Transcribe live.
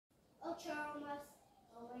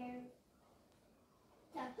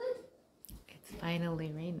It's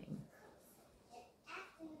finally raining.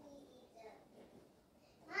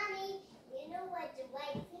 Mommy, you know what the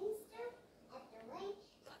white things do? At the rain,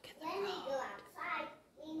 Look at the when we road. go outside,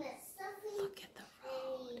 we must stuffing. Look at the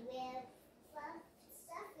road. And we wear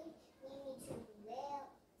stuffing. We need to wear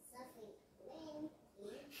stuffing.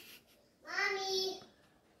 Mommy.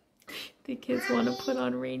 The kids want to put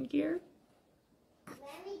on rain gear.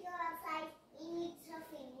 When we go outside, we need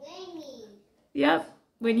something rainy. Yep.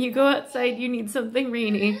 When you go outside, you need something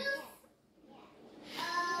rainy.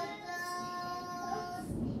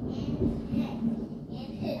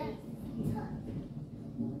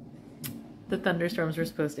 The thunderstorms were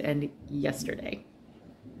supposed to end yesterday.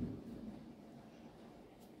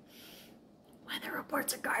 Weather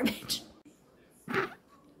reports are garbage.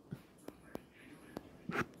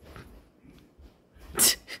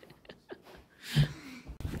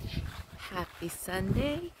 Happy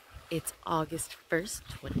Sunday. It's August 1st,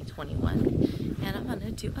 2021, and I'm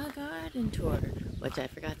gonna do a garden tour, which I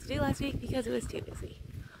forgot to do last week because it was too busy.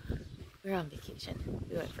 We're on vacation.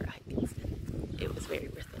 We went for a hike instead. It was very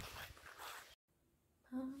worth it.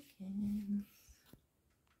 Pumpkins.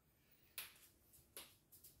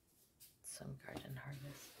 Some garden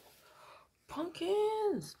harvest.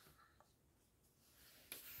 Pumpkins!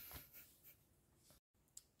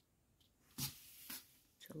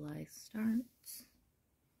 July starts.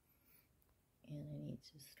 And I need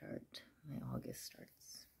to start, my August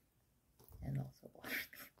starts. And also water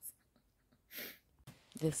things.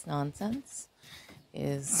 This nonsense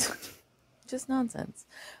is just nonsense,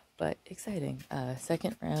 but exciting.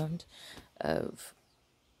 Second round of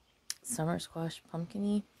summer squash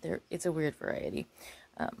pumpkin-y. It's a weird variety.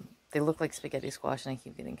 They look like spaghetti squash and I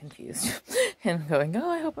keep getting confused. And I'm going, oh,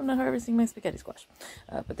 I hope I'm not harvesting my spaghetti squash.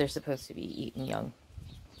 But they're supposed to be eaten young,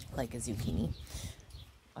 like a zucchini.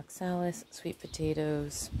 Oxalis, sweet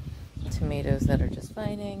potatoes, tomatoes that are just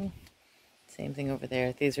vining. Same thing over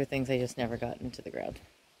there. These are things I just never got into the ground.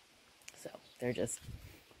 So they're just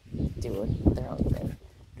doing their own thing.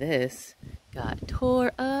 This got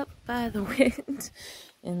tore up by the wind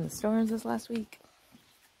in the storms this last week.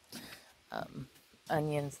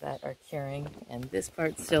 Onions that are curing, and this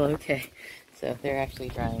part's still okay. So they're actually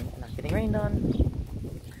drying and not getting rained on.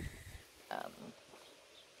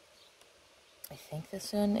 I think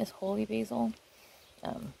this one is holy basil.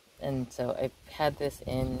 And so I had this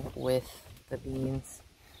in with the beans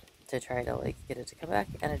to try to like get it to come back,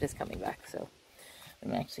 and it is coming back. So I'm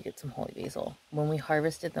gonna actually get some holy basil. When we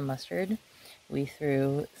harvested the mustard, we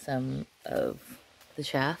threw some of the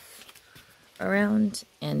chaff around,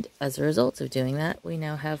 and as a result of doing that, we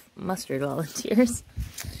now have mustard volunteers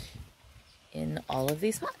in all of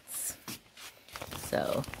these pots.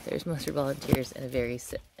 So there's mustard volunteers and a very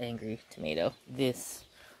angry tomato. This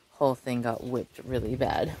whole thing got whipped really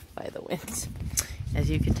bad by the wind, as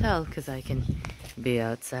you can tell, because I can be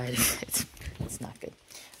outside of it. It's not good.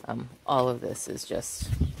 All of this is just,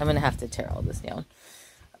 I'm gonna have to tear all this down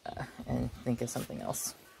and think of something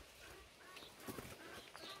else.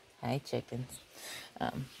 Hi, chickens.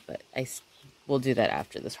 But we'll do that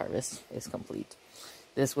after this harvest is complete.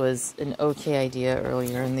 This was an okay idea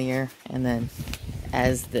earlier in the year, and then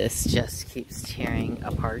as this just keeps tearing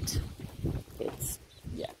apart,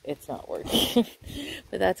 it's not working.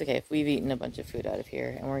 But that's okay. We've eaten a bunch of food out of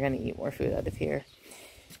here, and we're going to eat more food out of here.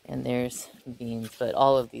 And there's beans, but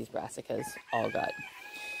all of these brassicas all got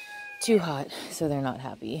too hot, so they're not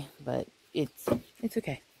happy. But it's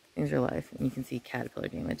okay. Things are alive, and you can see caterpillar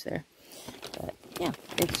damage there. But yeah,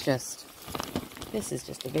 this is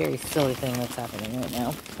just a very silly thing that's happening right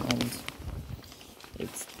now, and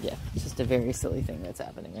it's just a very silly thing that's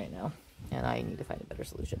happening right now, and I need to find a better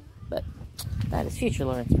solution. But that is future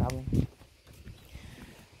Lauren's problem.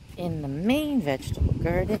 In the main vegetable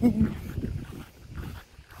garden,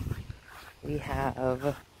 we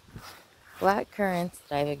have black currants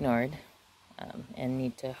that I've ignored and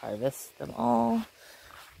need to harvest them all.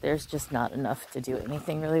 There's just not enough to do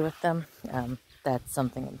anything really with them. That's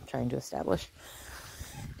something I'm trying to establish.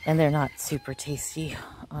 And they're not super tasty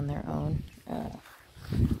on their own.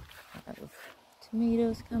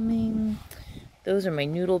 Tomatoes coming. Those are my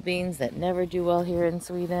noodle beans that never do well here in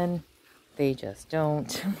Sweden. They just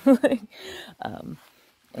don't.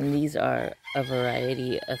 And these are a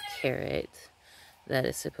variety of carrot that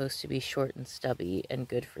is supposed to be short and stubby and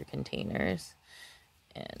good for containers.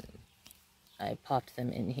 And I popped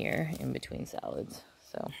them in here in between salads.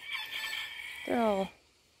 So they're all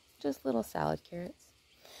just little salad carrots.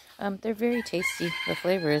 They're very tasty. The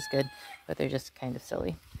flavor is good, but they're just kind of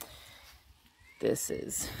silly. This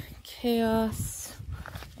is chaos,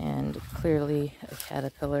 and clearly a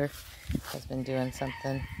caterpillar has been doing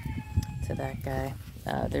something to that guy.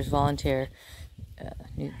 There's volunteer, I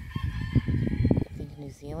think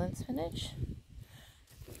New Zealand spinach.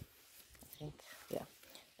 I think, yeah.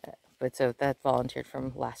 But so that volunteered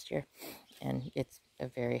from last year, and it's a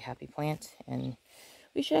very happy plant, and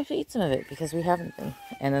we should actually eat some of it because we haven't been.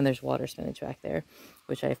 And then there's water spinach back there,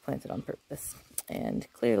 which I've planted on purpose, and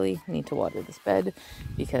clearly need to water this bed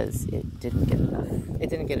because it didn't get enough. It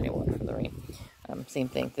didn't get any water from the rain. Same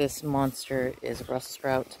thing. This monster is a Brussels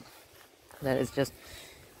sprout that is just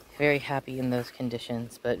very happy in those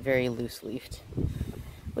conditions, but very loose-leafed,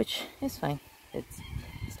 which is fine. It's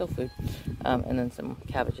still food. And then some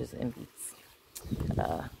cabbages and beets.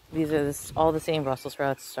 These are all the same Brussels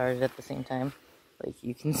sprouts, started at the same time. Like,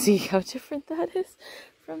 you can see how different that is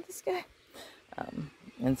from this guy.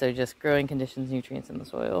 And so just growing conditions, nutrients in the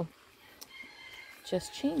soil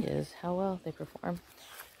just changes how well they perform.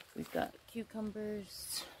 We've got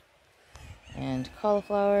cucumbers and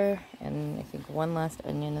cauliflower, and I think one last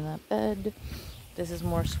onion in that bed. This is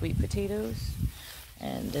more sweet potatoes,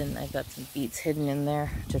 and then I've got some beets hidden in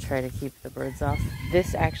there to try to keep the birds off.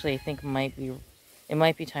 This actually I think might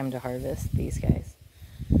be time to harvest these guys,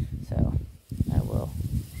 so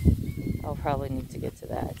I'll probably need to get to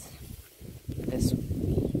that this week.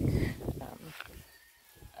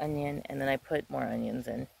 Onion, and then I put more onions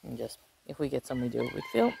in, and just if we get some we do,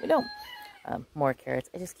 we don't. More carrots.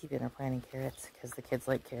 I just keep interplanting carrots because the kids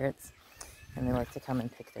like carrots and they like to come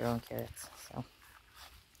and pick their own carrots, so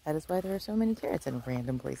that is why there are so many carrots in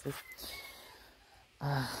random places.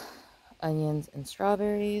 Onions and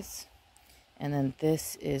strawberries, and then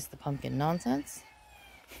this is the pumpkin nonsense.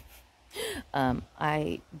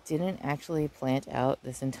 I didn't actually plant out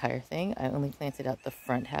this entire thing. I only planted out the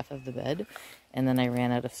front half of the bed, and then I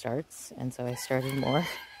ran out of starts, and so I started more.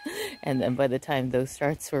 And then by the time those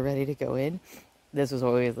starts were ready to go in, this was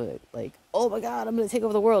always like, oh my god, I'm gonna take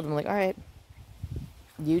over the world. I'm like, all right,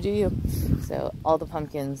 you do you. So all the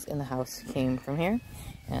pumpkins in the house came from here,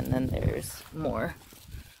 and then there's more,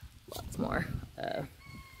 lots more,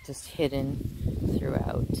 just hidden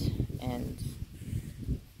throughout. And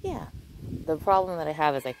yeah, the problem that I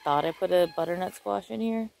have is I thought I put a butternut squash in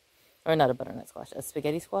here, or not a butternut squash, a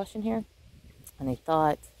spaghetti squash in here, and I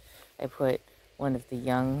thought I put one of the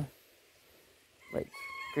young, like,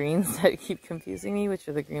 greens that keep confusing me, which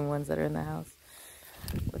are the green ones that are in the house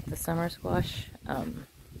with the summer squash,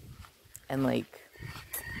 and like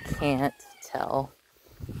can't tell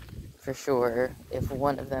for sure if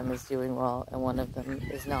one of them is doing well and one of them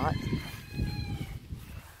is not,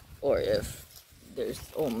 or if there's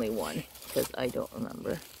only one, because I don't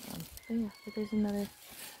remember. So yeah, but there's another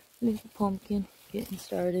little pumpkin getting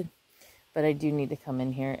started, but I do need to come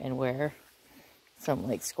in here and wear some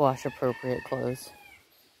like squash appropriate clothes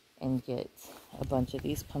and get a bunch of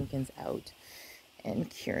these pumpkins out and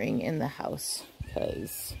curing in the house,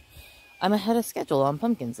 because I'm ahead of schedule on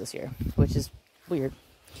pumpkins this year, which is weird.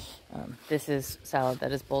 This is salad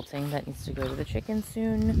that is bolting that needs to go to the chicken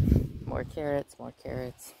soon. More carrots,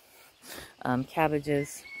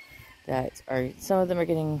 cabbages that are, some of them are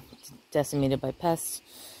getting decimated by pests,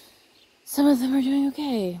 some of them are doing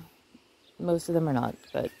okay, most of them are not,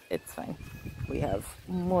 but it's fine. We have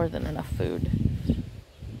more than enough food,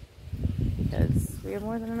 because we have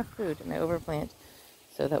more than enough food, and I overplant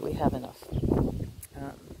so that we have enough.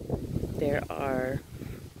 There are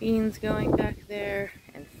beans going back there,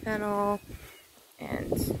 and fennel,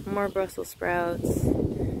 and more Brussels sprouts,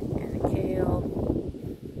 and kale,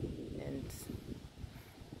 and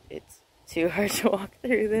it's too hard to walk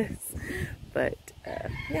through this, but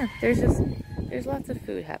yeah, there's lots of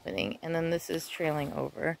food happening, and then this is trailing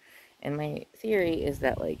over, and my theory is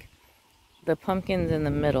that, like, the pumpkins in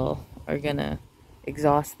the middle are gonna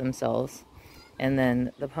exhaust themselves, and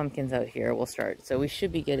then the pumpkins out here will start. So we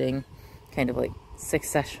should be getting kind of like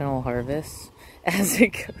successional harvests as it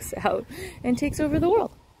goes out and takes over the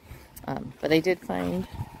world. But I did find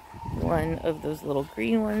one of those little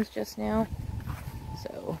green ones just now,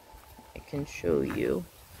 so I can show you.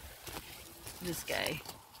 This guy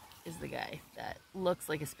is the guy that looks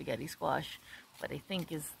like a spaghetti squash, but I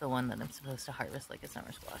think is the one that I'm supposed to harvest like a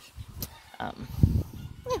summer squash.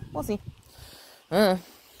 Yeah, we'll see. The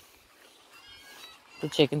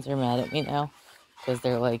chickens are mad at me now because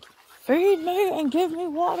they're like, feed me and give me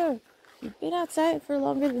water. You've been outside for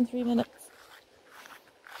longer than 3 minutes.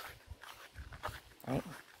 Right?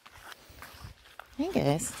 Hey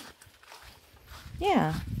guys.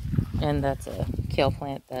 Yeah. And that's a kale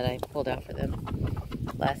plant that I pulled out for them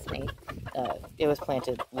last night. It was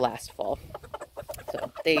planted last fall.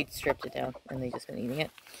 So they stripped it down and they've just been eating it.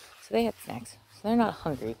 So they had snacks. So they're not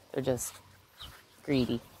hungry. They're just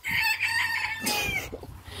greedy.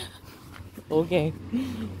 Okay.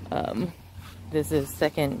 This is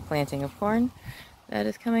second planting of corn that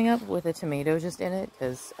is coming up with a tomato just in it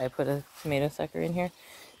because I put a tomato sucker in here.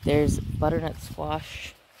 There's butternut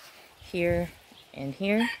squash here and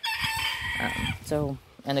here.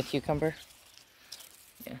 And a cucumber.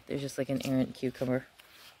 Yeah, there's just like an errant cucumber.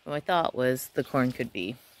 What my thought was the corn could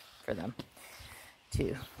be for them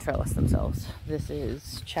to trellis themselves. This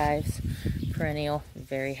is chives, perennial,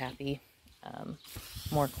 very happy.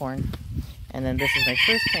 More corn. And then this is my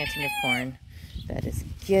first planting of corn that is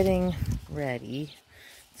getting ready.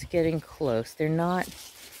 It's getting close. They're not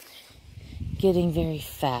getting very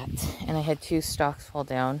fat. And I had 2 stalks fall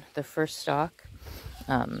down. The first stalk,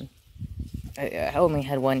 I only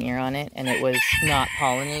had 1 ear on it and it was not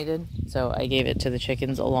pollinated. So I gave it to the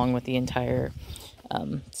chickens along with the entire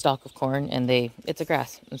stalk of corn, and it's a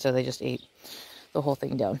grass. And so they just ate the whole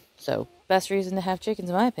thing down. So best reason to have chickens,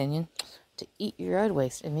 in my opinion, to eat your yard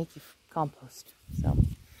waste and make you compost. So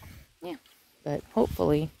yeah, but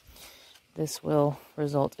hopefully this will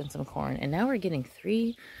result in some corn. And now we're getting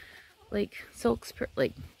 3 like silks per,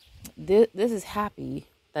 like this is happy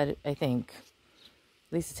that I think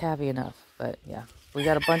at least it's happy enough. But yeah, we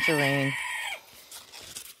got a bunch of rain.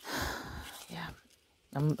 Yeah,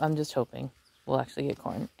 I'm just hoping we'll actually get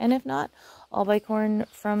corn, and if not, I'll buy corn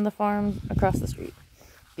from the farm across the street,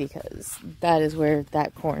 because that is where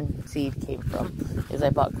that corn seed came from. Is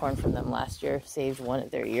I bought corn from them last year, saved 1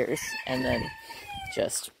 of their ears, and then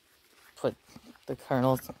just put the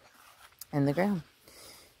kernels in the ground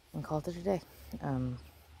and called it a day.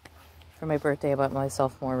 For my birthday, I bought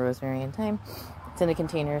myself more rosemary and thyme. It's in a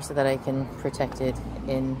container so that I can protect it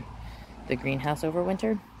in the greenhouse over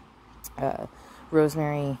winter.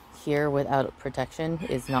 Rosemary here without protection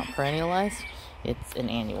is not perennialized. It's an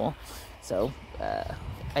annual. So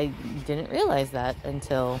I didn't realize that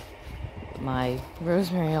until my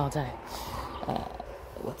rosemary all died.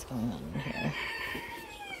 What's going on in here?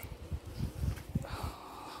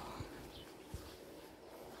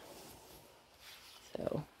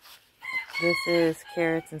 So this is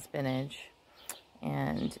carrots and spinach,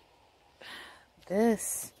 and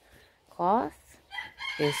this cloth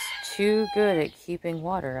is too good at keeping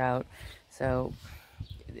water out. So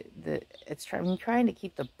I'm trying to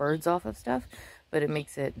keep the birds off of stuff, but it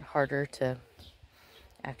makes it harder to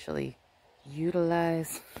actually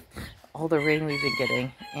utilize all the rain we've been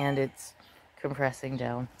getting, and it's compressing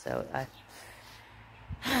down. So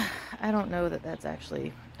I don't know that that's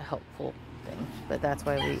actually a helpful thing, but that's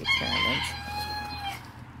why we experiment.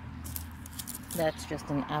 That's just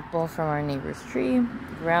an apple from our neighbor's tree.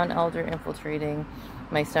 Ground elder infiltrating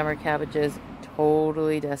my summer cabbages,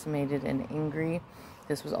 totally decimated and angry.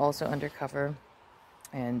 This was also under cover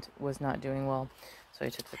and was not doing well. So I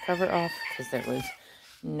took the cover off because there was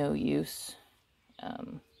no use.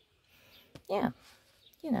 Yeah,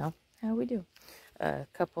 you know how we do. A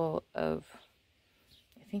couple of,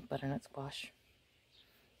 I think, butternut squash.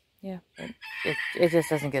 Yeah, but it just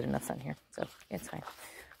doesn't get enough sun here, so it's fine.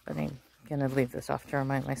 But I'm gonna leave this off to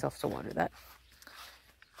remind myself to water that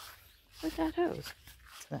with that hose.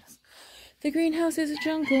 It's a mess. The greenhouse is a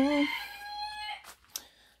jungle.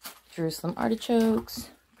 Jerusalem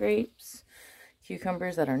artichokes, grapes,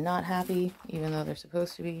 cucumbers that are not happy, even though they're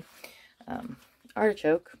supposed to be.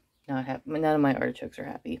 Artichoke, not happy. None of my artichokes are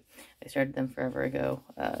happy. I started them forever ago.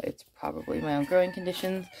 It's probably my own growing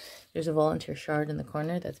conditions. There's a volunteer shard in the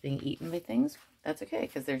corner that's being eaten by things. That's okay,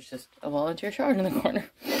 because there's just a volunteer shard in the corner.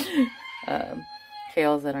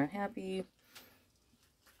 Kales that aren't happy.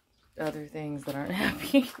 Other things that aren't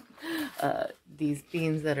happy. These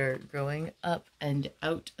beans that are growing up and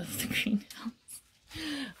out of the greenhouse.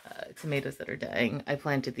 Tomatoes that are dying. I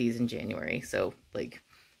planted these in January, so like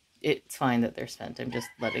it's fine that they're spent. I'm just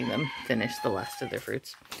letting them finish the last of their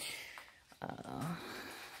fruits.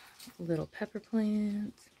 Little pepper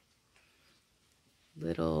plant.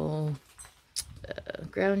 Little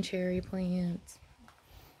ground cherry plant.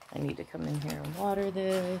 I need to come in here and water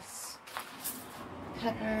this.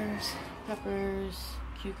 Peppers,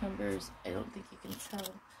 cucumbers. I don't think you can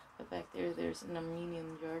tell, but back there, there's an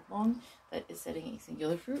Armenian yard long that is setting a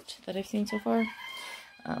singular fruit that I've seen so far.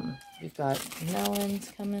 We've got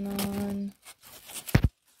melons coming on.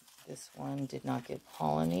 This one did not get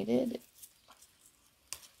pollinated,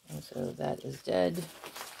 and so that is dead.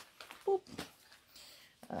 Boop.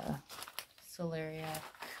 Celeriac.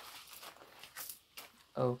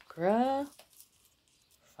 Okra.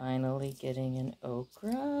 Finally getting an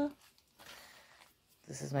okra.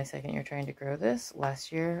 This is my second year trying to grow this.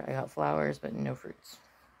 Last year I got flowers but no fruits.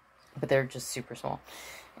 but they're just super small.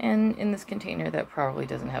 And in this container, that probably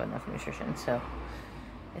doesn't have enough nutrition, so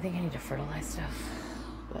I think I need to fertilize stuff.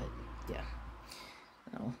 But yeah,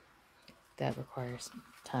 no, that requires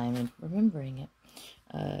time and remembering it.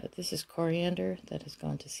 This is coriander that has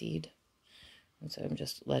gone to seed, and so I'm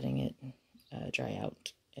just letting it dry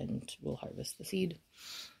out, and we'll harvest the seed.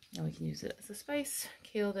 Now we can use it as a spice.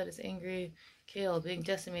 Kale that is angry. Kale being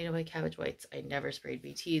decimated by cabbage whites. I never sprayed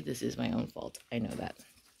BT. This is my own fault. I know that.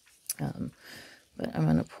 But I'm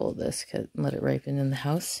going to pull this and let it ripen in the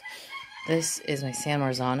house. This is my San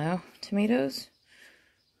Marzano tomatoes,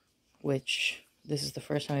 which this is the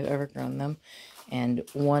first time I've ever grown them. And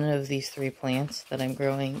one of these 3 plants that I'm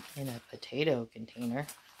growing in a potato container,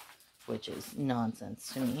 which is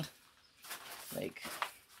nonsense to me. Like,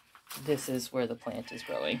 this is where the plant is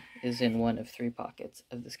growing, is in one of 3 pockets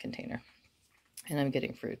of this container. And I'm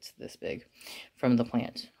getting fruits this big from the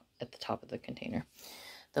plant at the top of the container.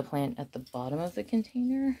 The plant at the bottom of the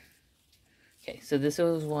container. Okay, so this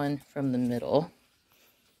was one from the middle.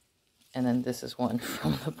 And then this is one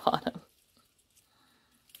from the bottom.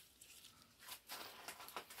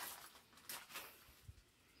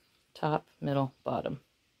 Top, middle, bottom.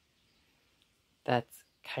 That's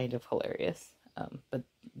kind of hilarious. But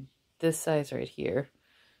this size right here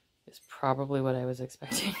is probably what I was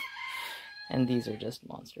expecting. And these are just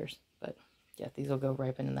monsters. But yeah, these will go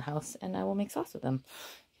ripen in the house, and I will make sauce with them,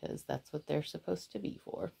 because that's what they're supposed to be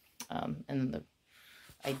for. And then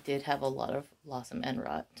I did have a lot of blossom end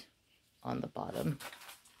rot on the bottom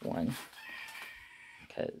one,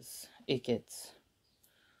 because it gets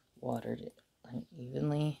watered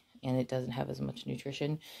unevenly, and it doesn't have as much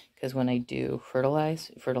nutrition, because when I do fertilize,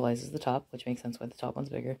 it fertilizes the top, which makes sense why the top one's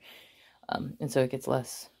bigger. And so it gets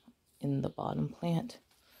less in the bottom plant.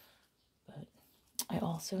 But I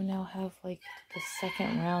also now have like the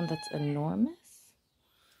second round that's enormous.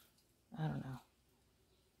 I don't know.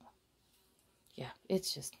 Yeah,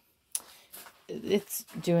 it's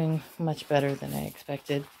doing much better than I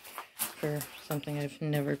expected for something I've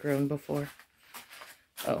never grown before.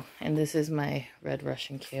 Oh, and this is my red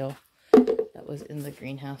Russian kale that was in the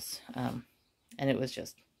greenhouse. And it was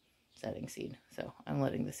just setting seed. So I'm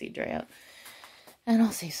letting the seed dry out. And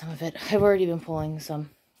I'll save some of it. I've already been pulling some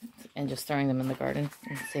and just throwing them in the garden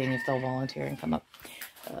and seeing if they'll volunteer and come up.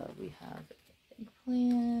 We have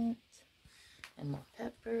eggplant and more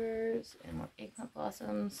peppers and more eggplant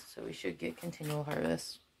blossoms. So we should get continual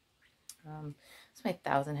harvest. It's my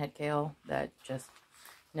 1,000 head kale that just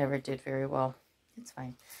never did very well. It's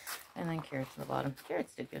fine. And then carrots on the bottom.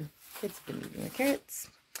 Carrots did good. Kids have been eating the carrots.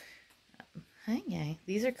 Hi, yay.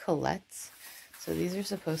 These are colettes. So these are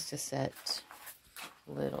supposed to set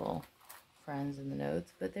little friends in the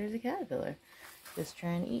nodes, but there's a caterpillar just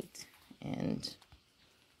trying to eat, and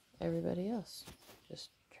everybody else just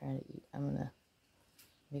trying to eat. I'm gonna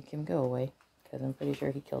make him go away, because I'm pretty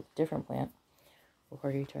sure he killed a different plant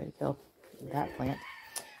before he tried to kill that plant.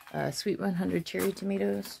 Sweet 100 cherry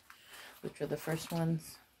tomatoes, which are the first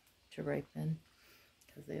ones to ripen,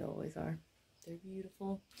 because they always are. They're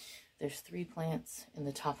beautiful. There's 3 plants in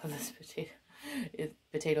the top of this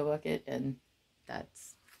potato bucket, and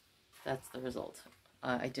that's the result.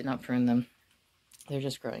 I did not prune them. They're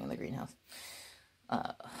just growing in the greenhouse.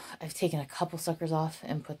 I've taken a couple suckers off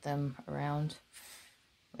and put them around,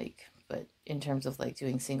 but in terms of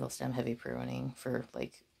doing single stem heavy pruning for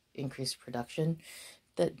increased production,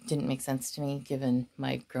 that didn't make sense to me given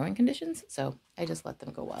my growing conditions, so I just let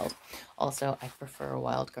them go wild. Also, I prefer a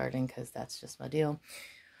wild garden because that's just my deal.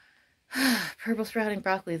 Purple sprouting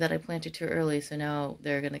broccoli that I planted too early, so now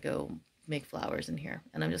they're gonna go make flowers in here,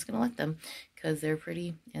 and I'm just gonna let them because they're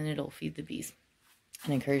pretty, and it'll feed the bees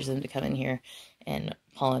and encourage them to come in here and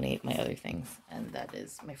pollinate my other things. And that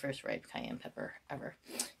is my first ripe cayenne pepper ever,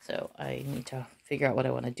 so I need to figure out what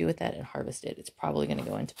I want to do with that and harvest it. It's probably going to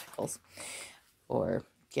go into pickles or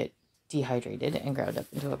get dehydrated and ground up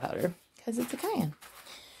into a powder because it's a cayenne.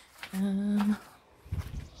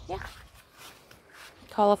 Yeah,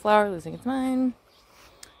 cauliflower losing its mind.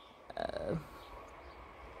 I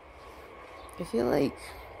feel like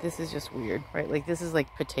this is just weird, right? This is like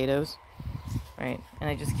potatoes, right? And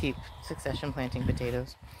I just keep succession planting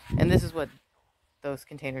potatoes. And this is what those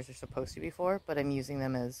containers are supposed to be for, but I'm using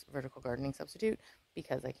them as vertical gardening substitute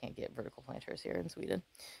because I can't get vertical planters here in Sweden.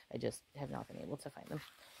 I just have not been able to find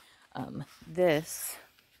them. This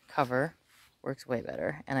cover works way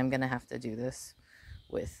better, and I'm going to have to do this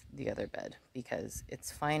with the other bed because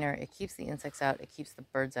it's finer. It keeps the insects out. It keeps the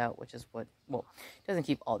birds out, which is what, well, it doesn't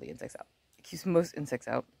keep all the insects out. It keeps most insects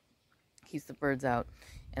out, keeps the birds out,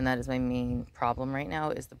 and that is my main problem right now,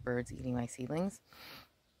 is the birds eating my seedlings.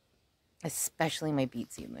 especially my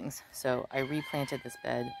beet seedlings. So I replanted this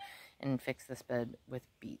bed and fixed this bed with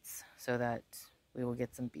beets so that we will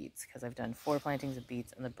get some beets, because I've done 4 plantings of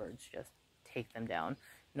beets and the birds just take them down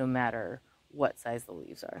no matter what size the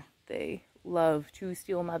leaves are. They love to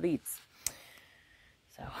steal my beets.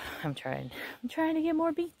 So I'm trying to get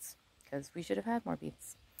more beets, because we should have had more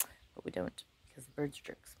beets, but we don't, because the birds are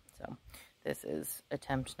jerks. So this is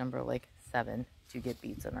attempt number like 7 to get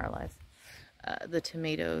beets in our lives. The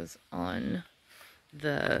tomatoes on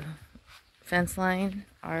the fence line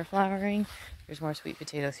are flowering. There's more sweet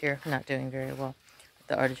potatoes here, not doing very well.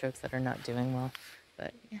 The artichokes that are not doing well.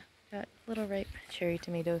 But yeah, got little ripe cherry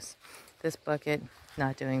tomatoes. This bucket,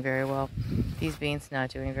 not doing very well. These beans, not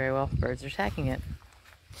doing very well. Birds are attacking it.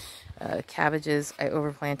 Cabbages, I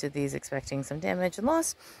overplanted these expecting some damage and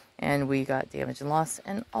loss, and we got damage and loss,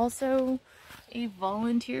 and also a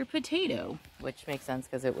volunteer potato, which makes sense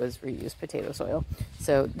because it was reused potato soil.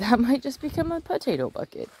 So that might just become a potato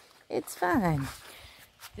bucket. It's fine.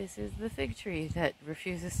 This is the fig tree that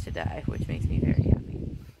refuses to die, which makes me very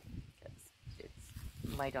happy, because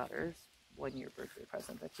it's my daughter's 1-year birthday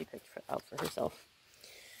present that she picked out for herself.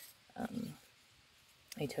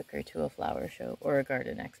 I took her to a flower show or a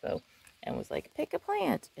garden expo and was like, pick a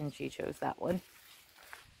plant, and she chose that one.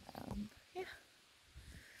 Yeah.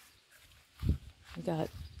 We got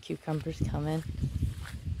cucumbers coming.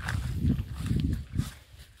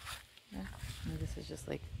 Yeah. And this is just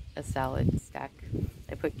like a salad stack.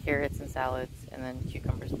 I put carrots and salads and then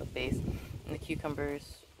cucumbers at the base. And the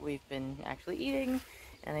cucumbers we've been actually eating,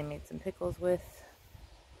 and I made some pickles with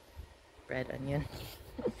red onion.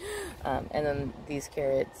 And then these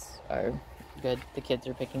carrots are good. The kids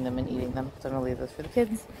are picking them and eating them, so I'm gonna leave those for the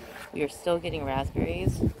kids. We are still getting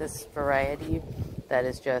raspberries. This variety that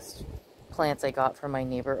is just plants I got from my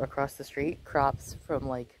neighbor across the street, crops from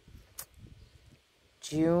like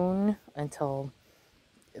June until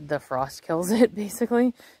the frost kills it,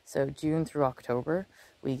 basically. So June through October,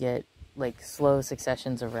 we get like slow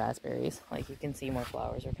successions of raspberries. Like you can see more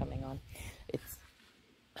flowers are coming on.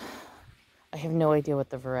 I have no idea what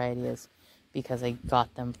the variety is, because I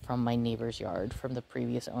got them from my neighbor's yard from the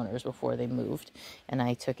previous owners before they moved, and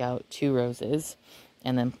I took out 2 roses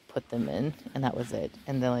and then put them in, and that was it.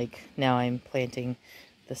 And then like now I'm planting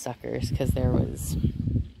the suckers because there was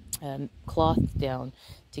cloth down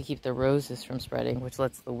to keep the roses from spreading, which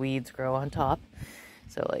lets the weeds grow on top.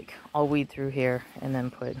 So like I'll weed through here and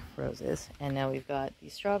then put roses. And now we've got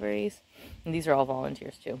these strawberries, and these are all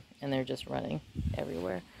volunteers too, and they're just running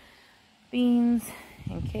everywhere. Beans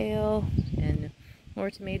and kale and more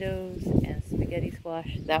tomatoes and spaghetti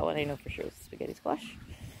squash. That one I know for sure is spaghetti squash.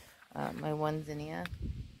 My one zinnia.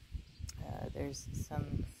 There's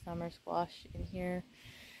some summer squash in here.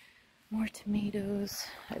 More tomatoes.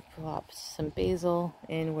 I plopped some basil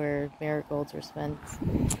in where marigolds were spent.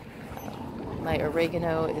 My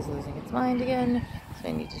oregano is losing its mind again, so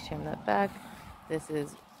I need to trim that back. This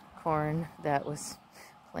is corn that was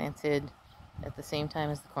planted at the same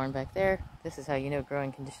time as the corn back there. This is how you know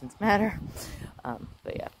growing conditions matter.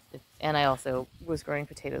 But yeah, and I also was growing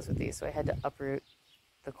potatoes with these, so I had to uproot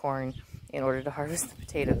the corn in order to harvest the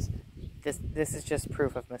potatoes. This is just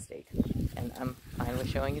proof of mistake, and I'm fine with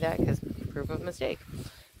showing you that because proof of mistake.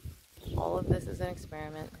 All of this is an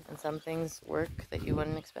experiment, and some things work that you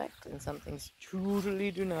wouldn't expect, and some things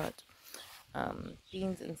truly do not.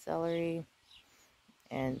 Beans and celery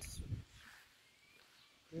and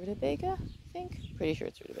rutabaga, I think. Pretty sure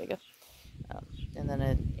it's rutabaga. And then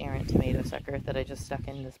an errant tomato sucker that I just stuck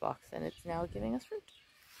in this box, and it's now giving us fruit.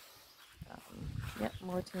 Yep,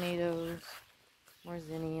 more tomatoes, more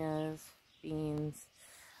zinnias, beans.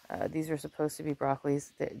 These are supposed to be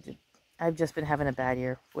broccolis. I've just been having a bad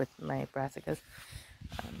year with my brassicas.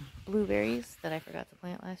 Blueberries that I forgot to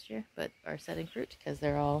plant last year, but are setting fruit because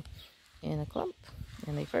they're all in a clump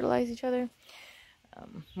and they fertilize each other.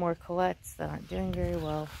 More colettes that aren't doing very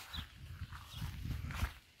well.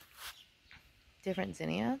 Different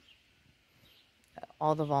zinnia.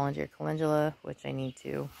 All the volunteer calendula, which I need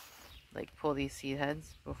to like pull these seed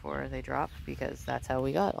heads before they drop, because that's how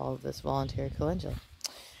we got all of this volunteer calendula.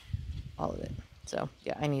 All of it. So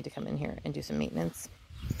yeah, I need to come in here and do some maintenance.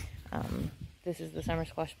 This is the summer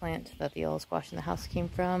squash plant that the yellow squash in the house came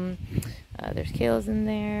from. There's kales in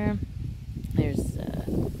there. There's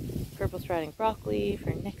purple sprouting broccoli for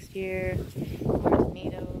next year. More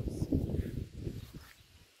tomatoes.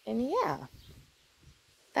 And yeah,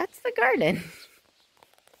 that's the garden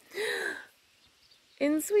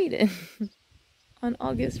in Sweden on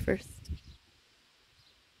August 1st.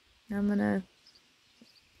 I'm gonna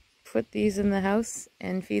put these in the house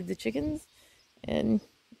and feed the chickens and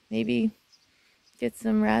maybe get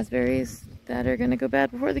some raspberries that are going to go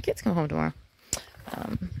bad before the kids come home tomorrow.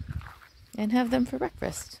 And have them for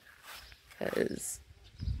breakfast. Because,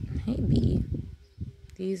 hey bee,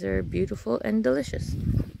 these are beautiful and delicious.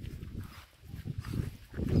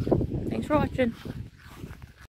 Thanks for watching.